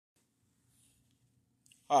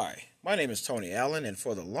Hi, my name is Tony Allen, and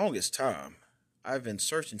for the longest time, I've been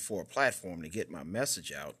searching for a platform to get my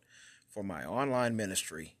message out for my online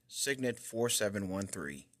ministry,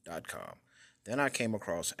 Signet4713.com. Then I came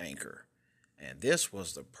across Anchor, and this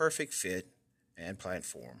was the perfect fit and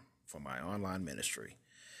platform for my online ministry.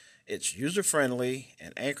 It's user friendly,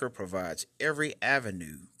 and Anchor provides every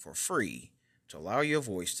avenue for free to allow your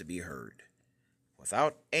voice to be heard.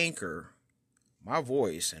 Without Anchor, my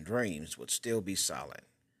voice and dreams would still be silent.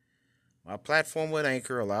 My platform with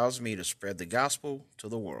Anchor allows me to spread the gospel to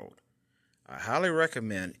the world. I highly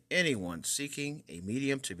recommend anyone seeking a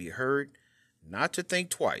medium to be heard not to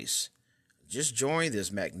think twice. Just join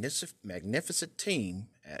this magnificent team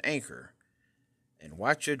at Anchor and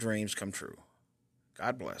watch your dreams come true.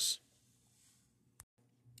 God bless.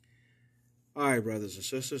 Hi, brothers and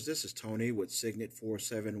sisters. This is Tony with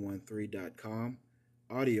Signet4713.com,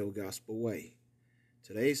 Audio Gospel Way.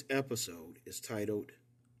 Today's episode is titled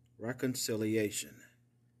Reconciliation,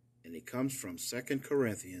 and it comes from 2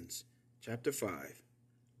 Corinthians chapter 5,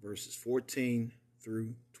 verses 14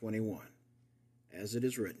 through 21, as it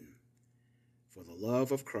is written, "For the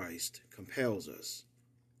love of Christ compels us,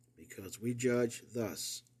 because we judge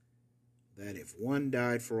thus, that if one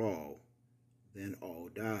died for all, then all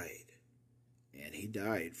died, and he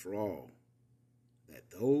died for all,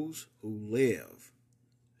 that those who live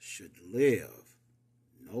should live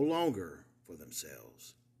no longer for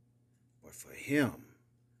themselves, but for him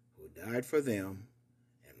who died for them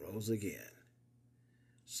and rose again."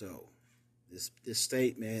 So, this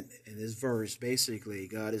statement in this verse, basically,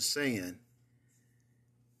 God is saying,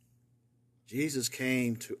 Jesus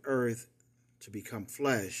came to earth to become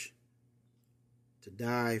flesh, to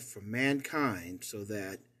die for mankind, so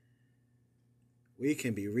that we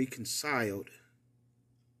can be reconciled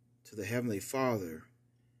to the Heavenly Father.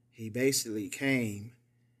 He basically came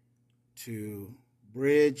to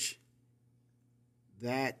bridge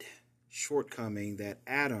that shortcoming that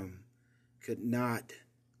Adam could not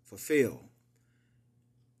fulfill.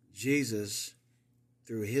 Jesus,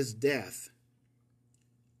 through his death,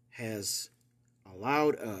 has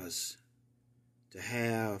allowed us to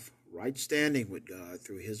have right standing with God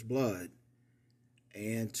through his blood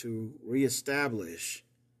and to reestablish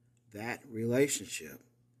that relationship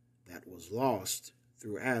that was lost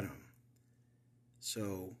through Adam.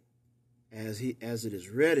 So, as it is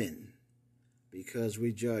written, because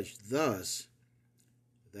we judge thus,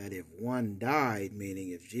 that if one died,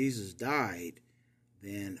 meaning if Jesus died,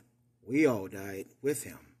 then we all died with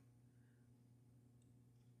him.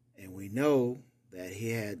 And we know that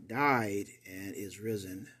he had died and is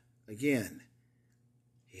risen again.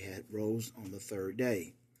 He had rose on the third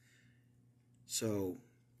day. So,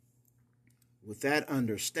 with that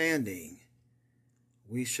understanding,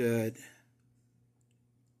 we should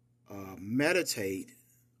meditate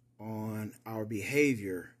on our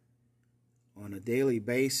behavior on a daily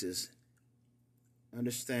basis,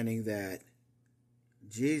 understanding that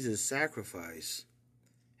Jesus' sacrifice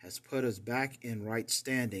has put us back in right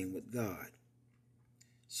standing with God.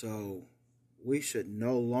 So we should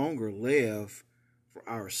no longer live for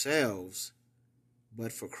ourselves,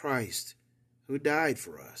 but for Christ, who died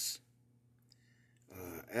for us.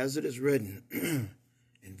 As it is written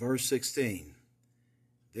in verse 16,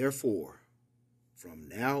 "Therefore, from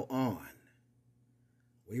now on,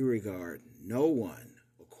 we regard no one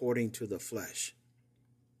according to the flesh.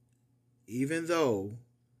 Even though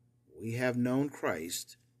we have known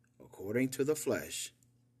Christ according to the flesh,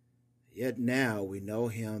 yet now we know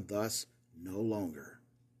him thus no longer.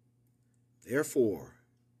 Therefore,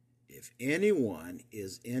 if anyone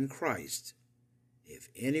is in Christ,"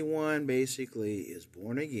 if anyone basically is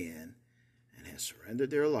born again and has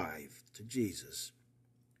surrendered their life to Jesus,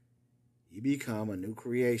 "you become a new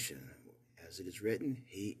creation." As it is written,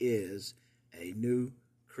 he is a new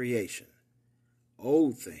creation.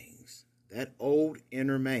 Old things, that old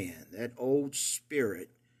inner man, that old spirit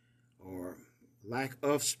or lack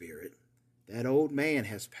of spirit, that old man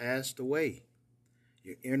has passed away.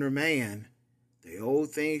 Your inner man, the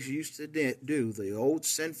old things you used to do, the old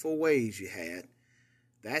sinful ways you had,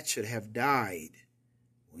 that should have died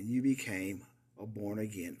when you became a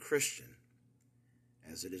born-again Christian.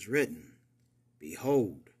 As it is written,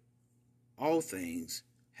 "Behold, all things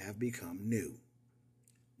have become new."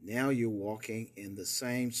 Now you're walking in the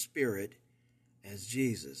same spirit as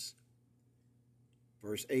Jesus.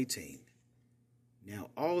 Verse 18, "Now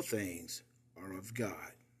all things are of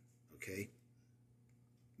God." Okay?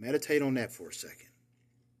 Meditate on that for a second.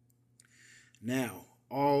 Now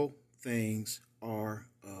all things are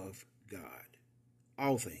of God.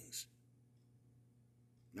 All things.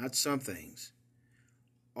 Not some things.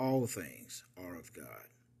 All things are of God.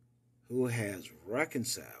 who has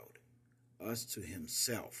reconciled us to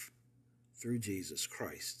himself through Jesus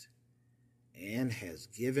Christ, and has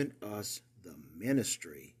given us the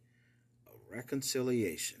ministry of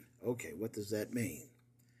reconciliation. Okay, what does that mean?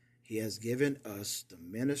 He has given us the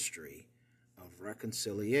ministry of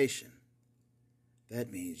reconciliation.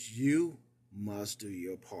 That means you must do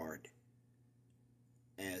your part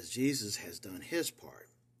as Jesus has done his part.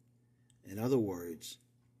 In other words,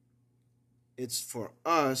 it's for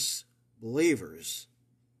us believers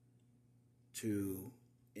to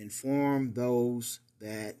inform those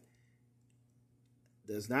that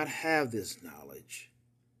does not have this knowledge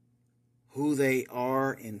who they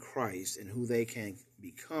are in Christ and who they can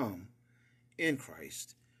become in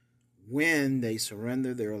Christ when they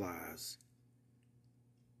surrender their lives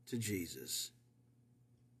to Jesus,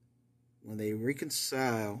 when they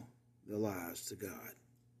reconcile their lives to God.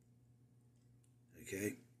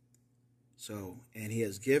 Okay? So, and he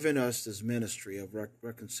has given us this ministry of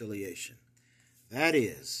reconciliation. That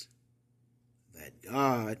is, that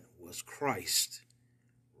God was Christ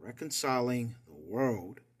reconciling the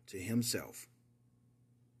world to himself,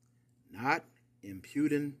 not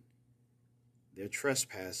imputing their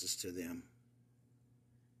trespasses to them,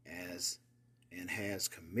 and has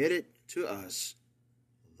committed to us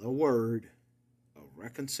the word of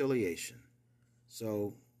reconciliation.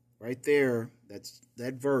 So right there, that's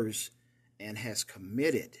that verse, and has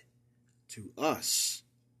committed to us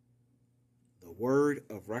the word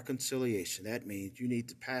of reconciliation. That means you need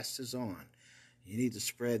to pass this on. You need to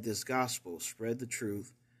spread this gospel, spread the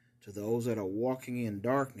truth to those that are walking in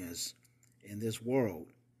darkness in this world,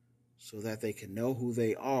 so that they can know who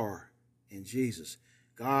they are in Jesus.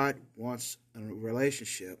 God wants a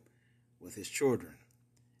relationship with his children.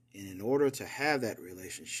 And in order to have that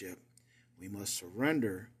relationship, we must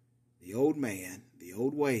surrender the old man, the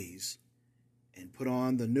old ways, and put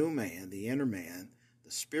on the new man, the inner man,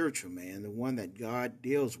 the spiritual man, the one that God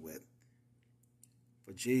deals with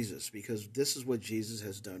for Jesus, because this is what Jesus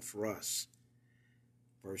has done for us.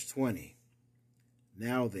 Verse 20,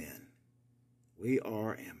 now then, we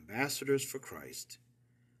are ambassadors for Christ,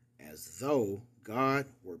 as though God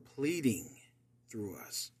were pleading through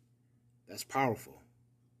us. That's powerful.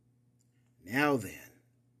 Now then,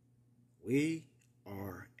 we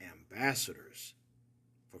are ambassadors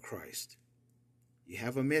for Christ. You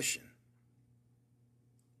have a mission.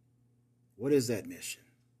 What is that mission?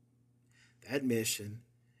 That mission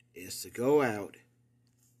is to go out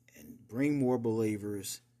and bring more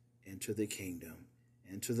believers into the kingdom,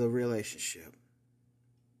 into the relationship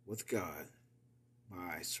with God,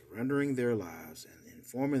 by surrendering their lives and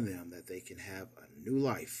informing them that they can have a new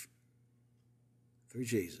life through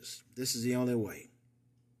Jesus. This is the only way.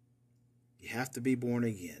 You have to be born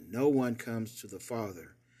again. No one comes to the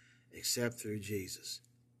Father except through Jesus.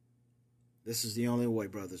 This is the only way,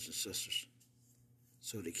 brothers and sisters.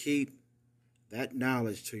 So to keep that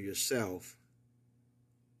knowledge to yourself,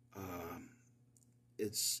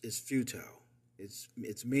 it's futile.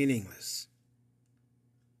 It's meaningless.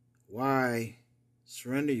 Why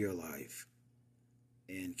surrender your life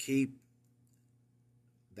and keep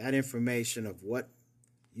that information of what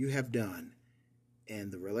you have done and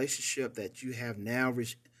the relationship that you have now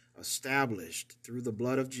established through the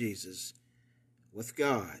blood of Jesus with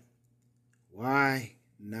God? Why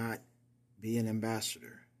not be an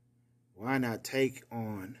ambassador? Why not take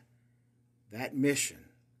on that mission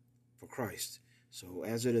for Christ? So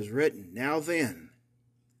as it is written, now then,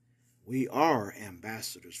 we are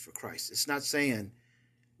ambassadors for Christ. It's not saying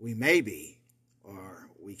we may be or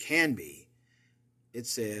we can be. It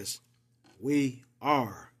says we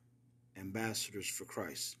are ambassadors for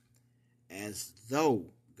Christ, as though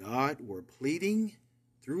God were pleading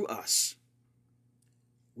through us.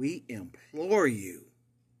 We implore you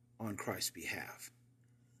on Christ's behalf,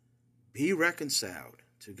 be reconciled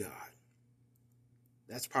to God.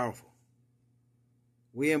 That's powerful.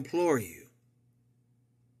 We implore you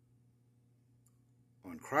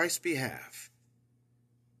on Christ's behalf,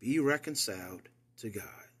 be reconciled to God.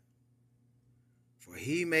 For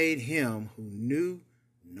he made him who knew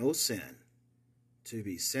no sin to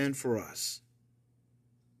be sin for us.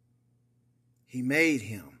 He made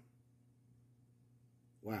him.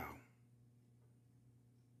 Wow.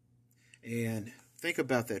 And think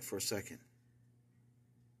about that for a second.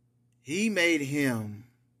 He made him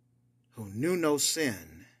who knew no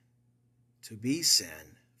sin to be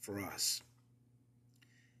sin for us,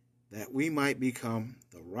 that we might become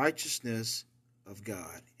the righteousness of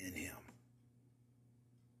God in him.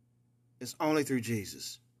 It's only through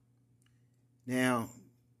Jesus. Now,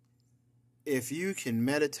 if you can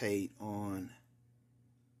meditate on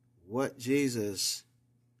what Jesus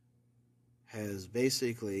has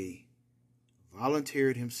basically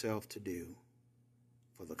volunteered himself to do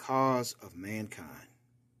for the cause of mankind.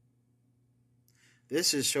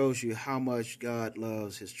 This just shows you how much God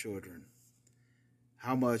loves his children,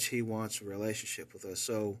 how much he wants a relationship with us.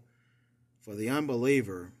 So for the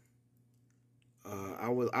unbeliever, I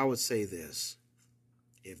would say this.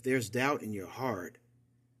 If there's doubt in your heart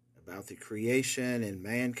about the creation and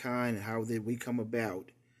mankind and how did we come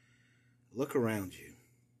about, look around you.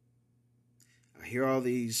 I hear all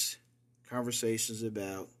these conversations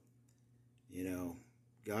about,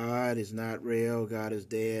 God is not real, God is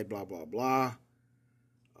dead, blah, blah, blah.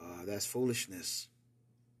 That's foolishness.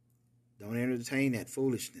 Don't entertain that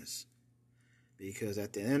foolishness, because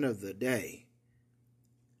at the end of the day,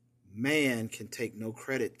 man can take no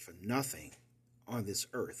credit for nothing on this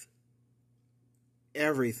earth.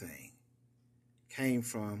 Everything came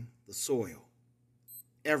from the soil.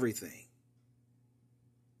 Everything.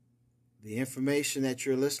 The information that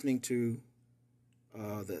you're listening to,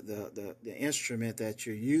 the instrument that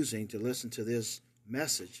you're using to listen to this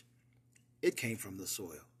message, it came from the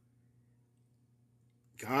soil.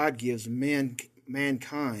 God gives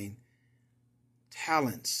mankind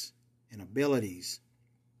talents and abilities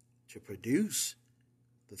to produce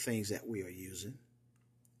the things that we are using.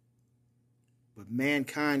 But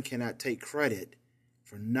mankind cannot take credit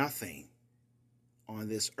for nothing on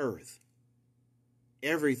this earth.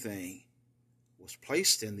 Everything was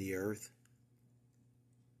placed in the earth,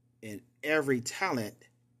 and every talent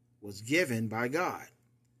was given by God.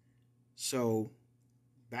 So,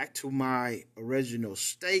 back to my original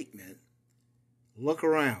statement, look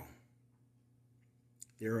around.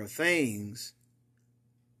 There are things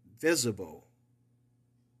visible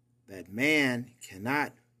that man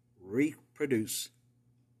cannot reproduce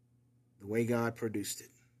the way God produced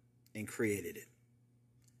it and created it.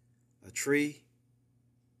 A tree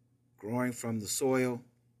growing from the soil,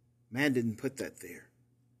 man didn't put that there.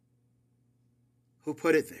 Who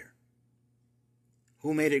put it there?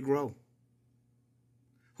 Who made it grow?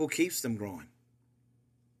 Who keeps them growing?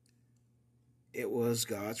 It was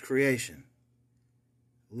God's creation.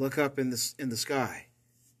 Look up in the sky.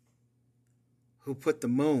 Who put the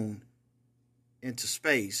moon into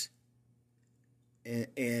space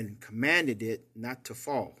and commanded it not to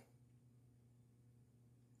fall?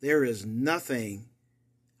 There is nothing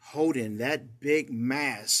holding that big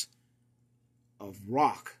mass of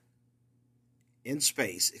rock in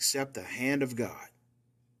space except the hand of God.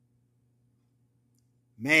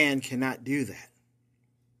 Man cannot do that.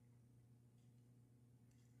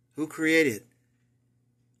 Who created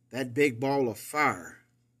that big ball of fire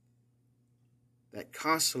that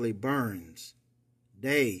constantly burns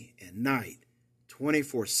day and night,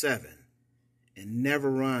 24/7, and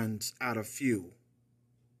never runs out of fuel?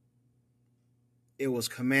 It was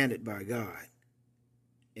commanded by God,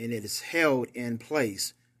 and it is held in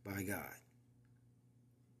place by God.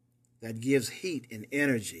 That gives heat and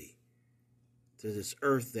energy to this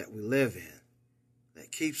earth that we live in,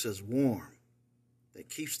 that keeps us warm, that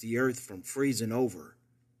keeps the earth from freezing over.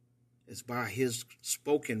 It's by his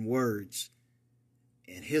spoken words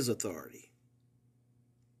and his authority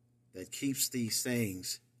that keeps these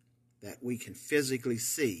things that we can physically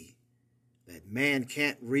see that man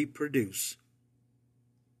can't reproduce.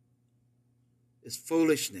 It's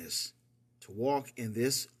foolishness to walk in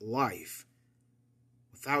this life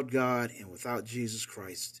without God and without Jesus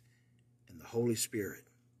Christ and the Holy Spirit.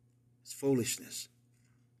 It's foolishness.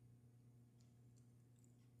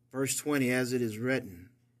 Verse 20, as it is written,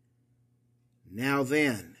 now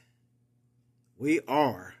then, we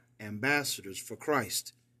are ambassadors for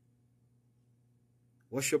Christ.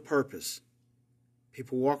 What's your purpose?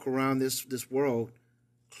 People walk around this world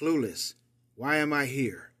clueless. Why am I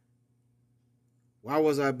here? Why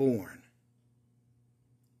was I born?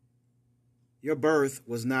 Your birth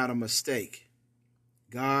was not a mistake.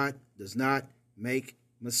 God does not make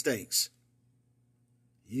mistakes.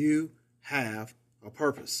 You have a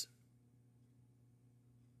purpose.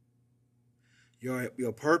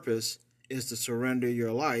 Your purpose is to surrender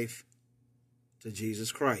your life to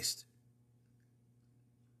Jesus Christ,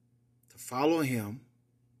 to follow him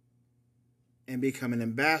and become an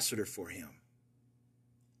ambassador for him.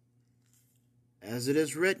 As it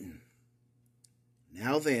is written,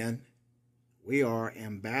 now then, we are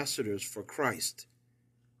ambassadors for Christ,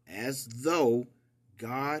 as though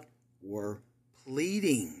God were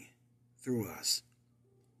pleading through us.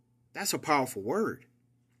 That's a powerful word.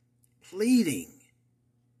 Pleading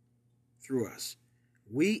through us.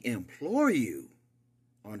 We implore you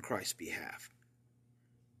on Christ's behalf.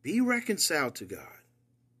 Be reconciled to God.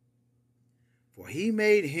 For he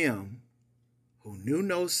made him who knew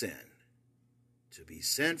no sin to be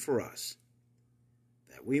sent for us,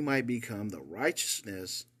 that we might become the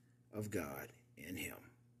righteousness of God in him.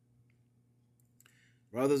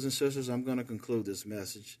 Brothers and sisters, I'm going to conclude this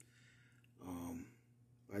message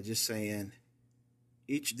by just saying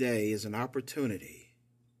each day is an opportunity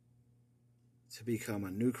to become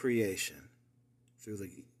a new creation through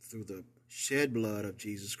the shed blood of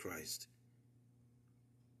Jesus Christ.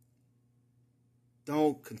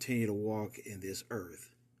 Don't continue to walk in this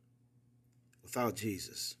earth without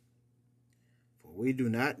Jesus, for we do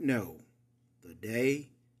not know the day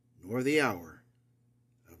nor the hour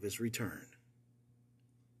of his return.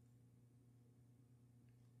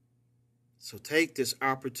 So take this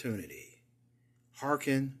opportunity,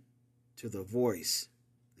 hearken to the voice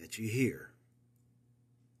that you hear,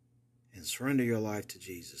 and surrender your life to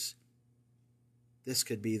Jesus. This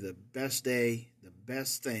could be the best day, the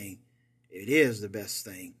best thing. It is the best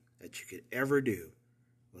thing that you could ever do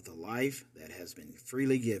with a life that has been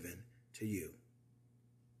freely given to you.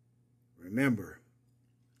 Remember,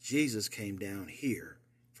 Jesus came down here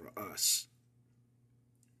for us,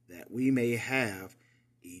 that we may have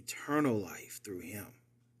eternal life through him.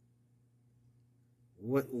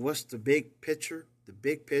 What's the big picture? The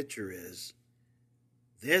big picture is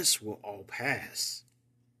this will all pass.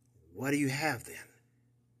 What do you have then?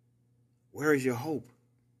 Where is your hope?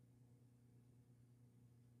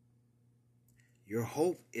 Your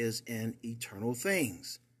hope is in eternal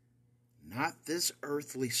things, not this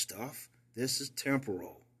earthly stuff. This is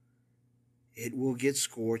temporal. It will get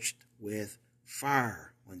scorched with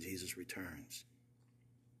fire when Jesus returns.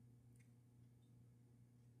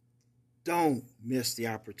 Don't miss the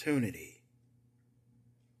opportunity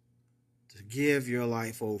to give your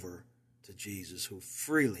life over to Jesus, who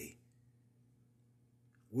freely,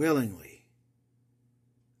 willingly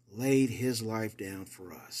laid his life down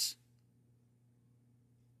for us.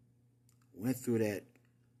 Went through that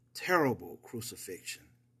terrible crucifixion,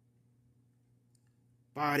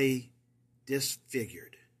 body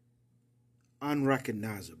disfigured,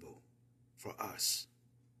 unrecognizable for us,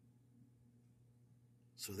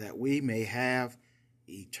 so that we may have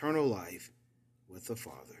eternal life with the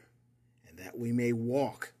Father, and that we may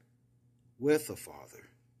walk with the Father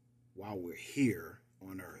while we're here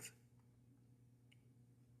on earth.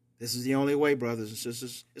 This is the only way, brothers and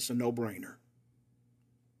sisters. It's a no-brainer.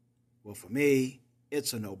 Well, for me,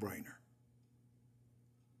 it's a no-brainer.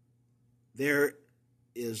 There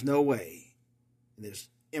is no way, and it's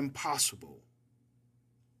impossible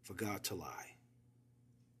for God to lie.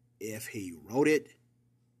 If he wrote it,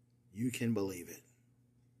 you can believe it.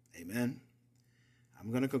 Amen. I'm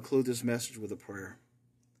going to conclude this message with a prayer.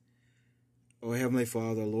 O Heavenly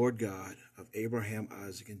Father, Lord God of Abraham,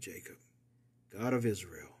 Isaac, and Jacob, God of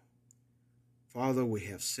Israel, Father, we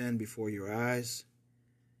have sinned before your eyes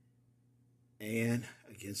and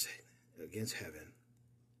against heaven.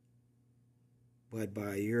 But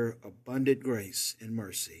by your abundant grace and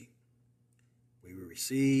mercy, we will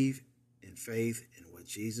receive in faith in what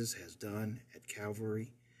Jesus has done at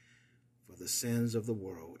Calvary for the sins of the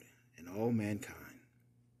world and all mankind.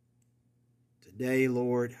 Today,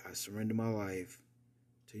 Lord, I surrender my life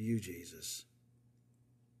to you, Jesus.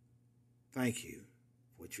 Thank you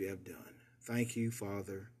for what you have done. Thank you,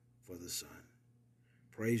 Father, for the Son.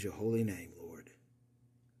 Praise your holy name, Lord.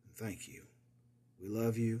 And thank you. We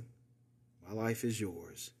love you. My life is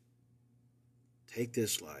yours. Take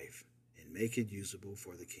this life and make it usable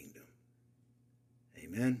for the kingdom.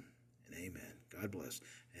 Amen and amen. God bless.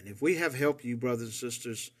 And if we have helped you, brothers and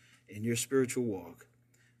sisters, in your spiritual walk,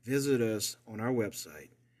 visit us on our website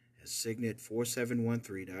at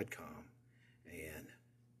signet4713.com and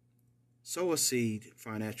sow a seed,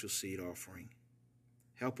 financial seed offering.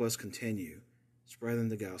 Help us continue spreading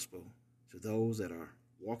the gospel to those that are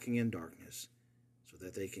walking in darkness so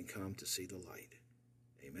that they can come to see the light.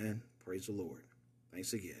 Amen. Praise the Lord.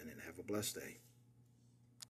 Thanks again and have a blessed day.